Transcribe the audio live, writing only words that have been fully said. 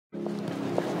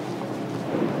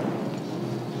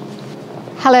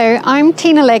Hello, I'm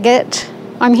Tina Leggett.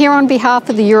 I'm here on behalf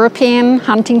of the European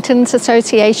Huntington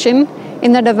Association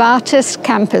in the Novartis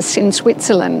Campus in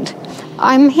Switzerland.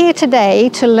 I'm here today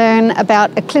to learn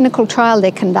about a clinical trial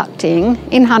they're conducting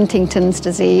in Huntington's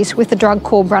disease with a drug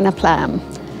called Branaplam.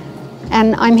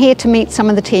 And I'm here to meet some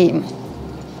of the team.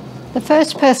 The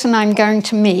first person I'm going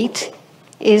to meet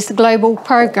is the Global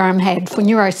Program Head for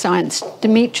Neuroscience,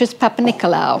 Dimitri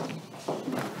Papanicolaou.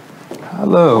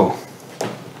 Hello.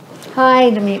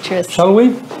 Hi, Dimitri. Shall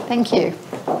we? Thank you.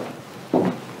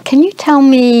 Can you tell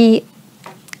me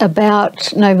about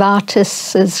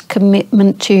Novartis's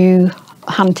commitment to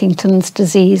Huntington's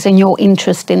disease and your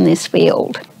interest in this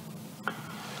field?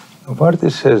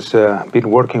 Novartis has been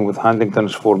working with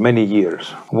Huntington's for many years.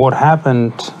 What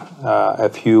happened a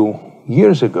few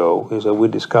years ago is that we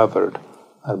discovered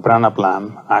that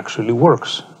Branaplam actually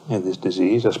works in this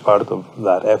disease as part of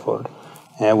that effort.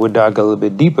 And we dug a little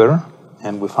bit deeper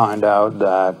and we found out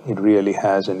that it really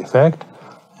has an effect.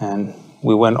 And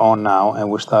we went on now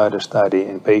and we started a study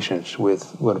in patients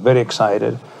we're very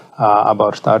excited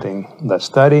about starting that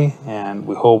study, and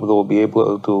we hope we'll be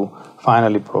able to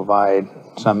finally provide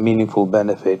some meaningful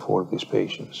benefit for these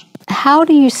patients. How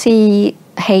do you see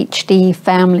HD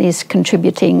families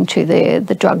contributing to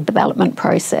the drug development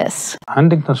process?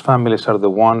 Huntington's families are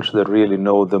the ones that really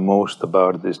know the most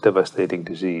about this devastating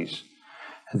disease.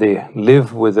 They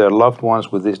live with their loved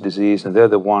ones with this disease, and they're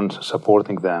the ones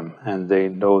supporting them, and they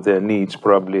know their needs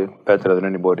probably better than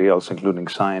anybody else, including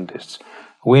scientists.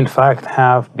 We, in fact,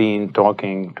 have been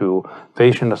talking to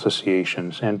patient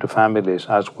associations and to families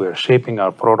as we're shaping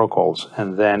our protocols,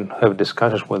 and then have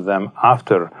discussions with them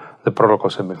after the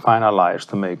protocols have been finalized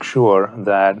to make sure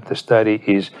that the study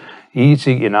is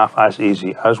easy enough, as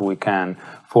easy as we can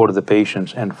for the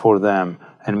patients and for them,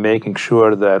 and making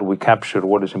sure that we capture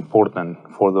what is important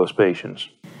for those patients.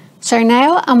 So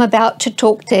now I'm about to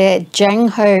talk to Jang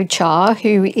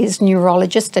who is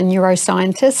neurologist and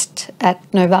neuroscientist at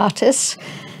Novartis,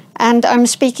 and I'm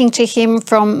speaking to him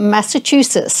from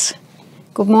Massachusetts.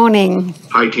 Good morning.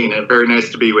 Hi, Tina. Very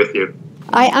nice to be with you.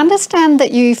 I understand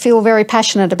that you feel very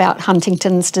passionate about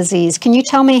Huntington's disease. Can you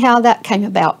tell me how that came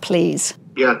about, please?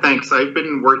 Yeah, thanks. I've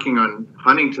been working on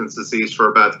Huntington's disease for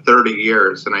about 30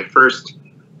 years, and I first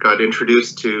got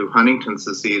introduced to Huntington's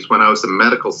disease when I was a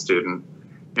medical student,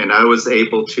 and I was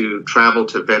able to travel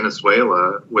to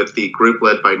Venezuela with the group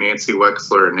led by Nancy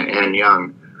Wexler and Ann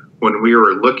Young when we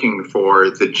were looking for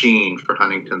the gene for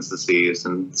Huntington's disease.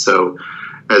 And so,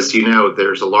 as you know,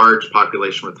 there's a large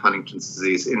population with Huntington's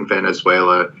disease in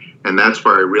Venezuela, and that's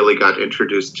where I really got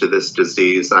introduced to this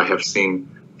disease. I have seen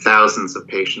thousands of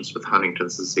patients with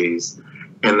Huntington's disease.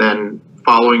 And then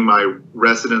following my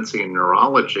residency in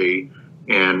neurology,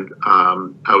 and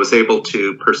I was able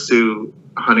to pursue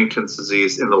Huntington's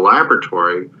disease in the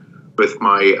laboratory with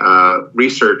my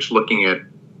research looking at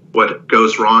what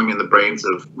goes wrong in the brains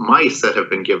of mice that have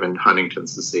been given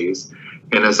Huntington's disease.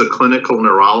 And as a clinical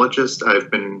neurologist, I've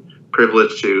been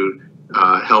privileged to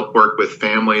help work with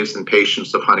families and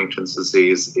patients of Huntington's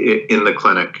disease in the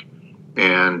clinic.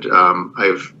 And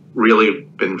I've really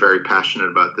been very passionate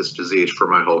about this disease for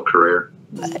my whole career.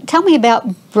 Tell me about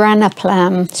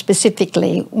Branaplam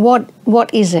specifically.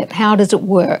 What is it? How does it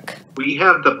work? We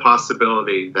have the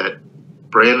possibility that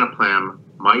Branaplam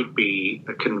might be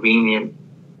a convenient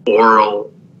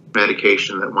oral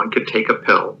medication that one could take a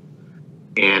pill.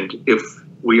 And if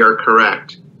we are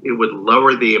correct, it would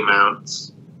lower the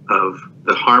amounts of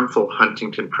the harmful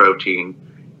Huntington protein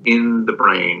in the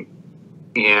brain.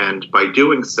 And by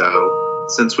doing so,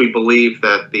 since we believe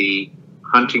that the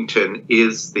Huntington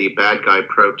is the bad guy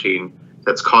protein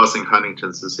that's causing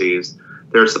Huntington's disease,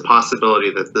 there's a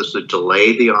possibility that this would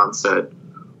delay the onset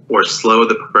or slow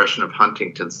the progression of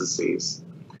Huntington's disease.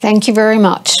 Thank you very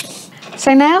much.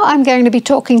 So now I'm going to be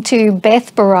talking to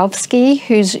Beth Borowski,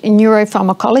 who's a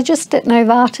neuropharmacologist at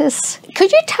Novartis.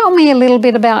 Could you tell me a little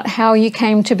bit about how you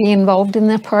came to be involved in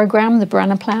the program, the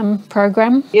Branaplam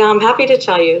program? Yeah, I'm happy to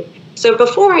tell you. So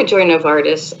before I joined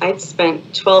Novartis, I'd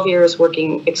spent 12 years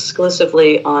working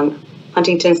exclusively on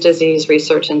Huntington's disease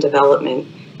research and development,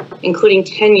 including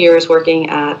 10 years working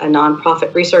at a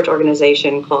nonprofit research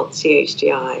organization called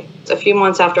CHDI. A few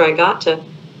months after I got to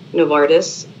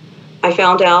Novartis, I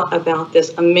found out about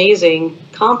this amazing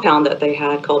compound that they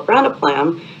had called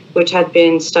Branaplam, which had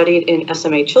been studied in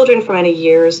SMA children for many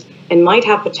years and might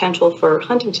have potential for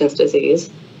Huntington's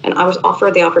disease. And I was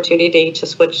offered the opportunity to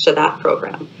switch to that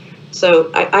program.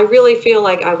 So I really feel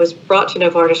like I was brought to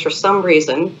Novartis for some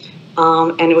reason,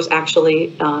 and it was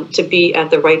actually to be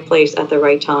at the right place at the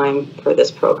right time for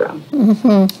this program.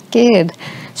 Mm-hmm. Good.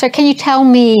 So can you tell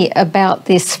me about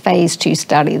this phase 2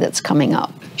 study that's coming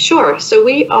up? Sure. So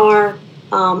we are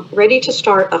ready to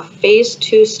start a phase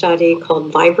 2 study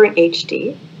called Vibrant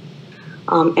HD.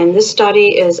 And this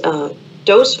study is a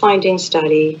dose-finding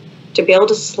study to be able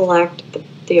to select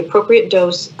the appropriate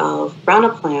dose of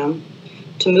Branaplam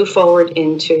to move forward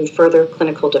into further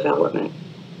clinical development.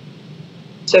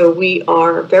 So we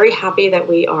are very happy that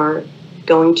we are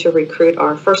going to recruit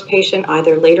our first patient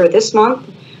either later this month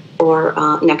or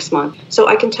next month. So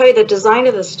I can tell you the design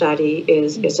of the study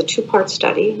is a 2-part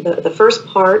study. The first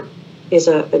part is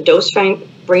a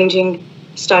dose-ranging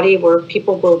study where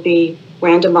people will be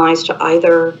randomized to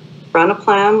either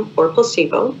Branaplam or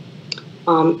placebo.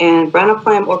 And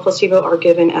Branaplam or placebo are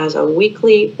given as a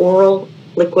weekly oral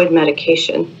liquid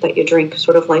medication that you drink,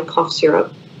 sort of like cough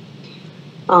syrup.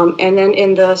 And then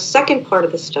in the second part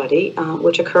of the study,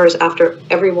 which occurs after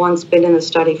everyone's been in the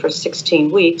study for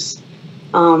 16 weeks,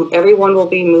 everyone will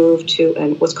be moved to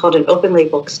what's called an open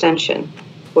label extension,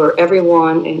 where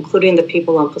everyone, including the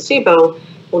people on placebo,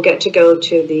 will get to go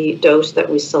to the dose that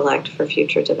we select for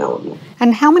future development.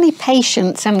 And how many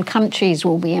patients and countries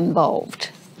will be involved?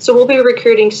 So we'll be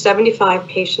recruiting 75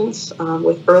 patients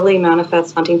with early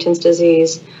manifest Huntington's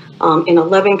disease in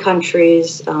 11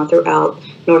 countries throughout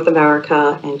North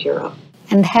America and Europe.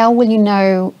 And how will you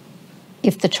know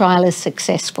if the trial is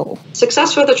successful?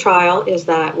 Success for the trial is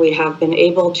that we have been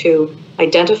able to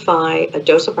identify a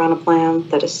dose of Branaplam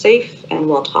that is safe and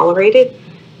well tolerated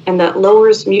and that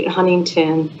lowers mutant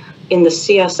Huntington in the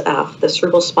CSF, the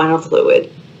cerebral spinal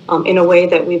fluid, in a way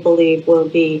that we believe will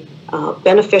be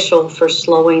beneficial for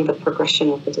slowing the progression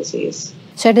of the disease.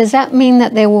 So does that mean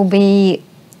that there will be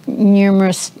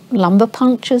numerous lumbar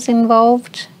punctures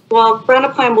involved? Well,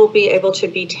 Branaplam will be able to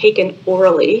be taken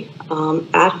orally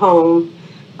at home.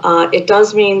 It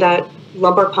does mean that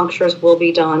lumbar punctures will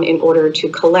be done in order to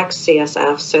collect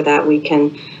CSF so that we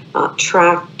can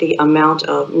track the amount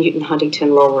of mutant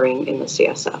Huntington lowering in the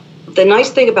CSF. The nice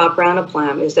thing about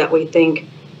Branaplam is that we think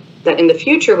that in the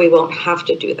future we won't have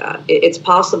to do that. It's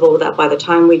possible that by the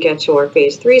time we get to our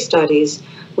phase 3 studies,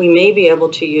 we may be able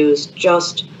to use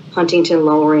just Huntington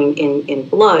lowering in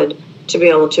blood to be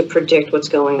able to predict what's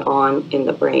going on in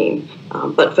the brain.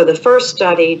 But for the first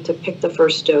study, to pick the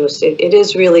first dose, it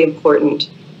is really important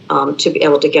to be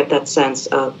able to get that sense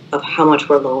of how much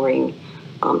we're lowering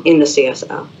in the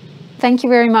CSF. Thank you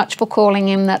very much for calling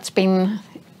in. That's been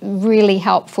really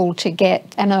helpful to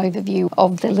get an overview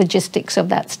of the logistics of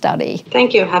that study.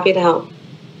 Thank you. Happy to help.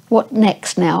 What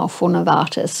next now for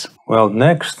Novartis? Well,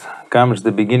 next comes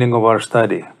the beginning of our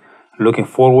study. Looking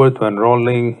forward to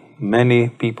enrolling many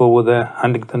people with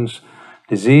Huntington's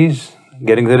disease,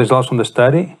 getting the results from the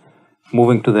study,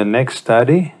 moving to the next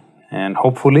study, and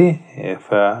hopefully,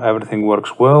 if everything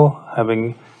works well,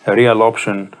 having a real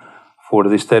option for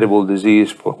this terrible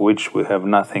disease for which we have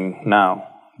nothing now.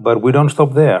 But we don't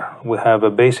stop there. We have a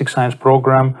basic science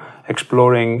program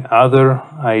exploring other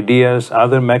ideas,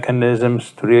 other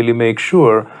mechanisms to really make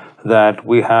sure that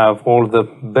we have all the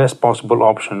best possible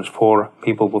options for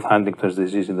people with Huntington's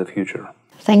disease in the future.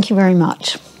 Thank you very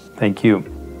much. Thank you.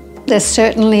 There's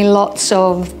certainly lots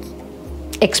of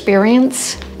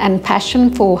experience and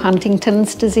passion for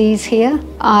Huntington's disease here.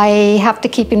 I have to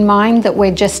keep in mind that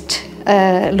we're just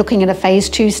looking at a phase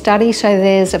 2 study, so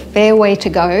there's a fair way to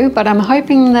go, but I'm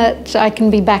hoping that I can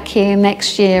be back here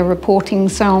next year reporting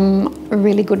some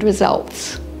really good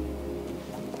results.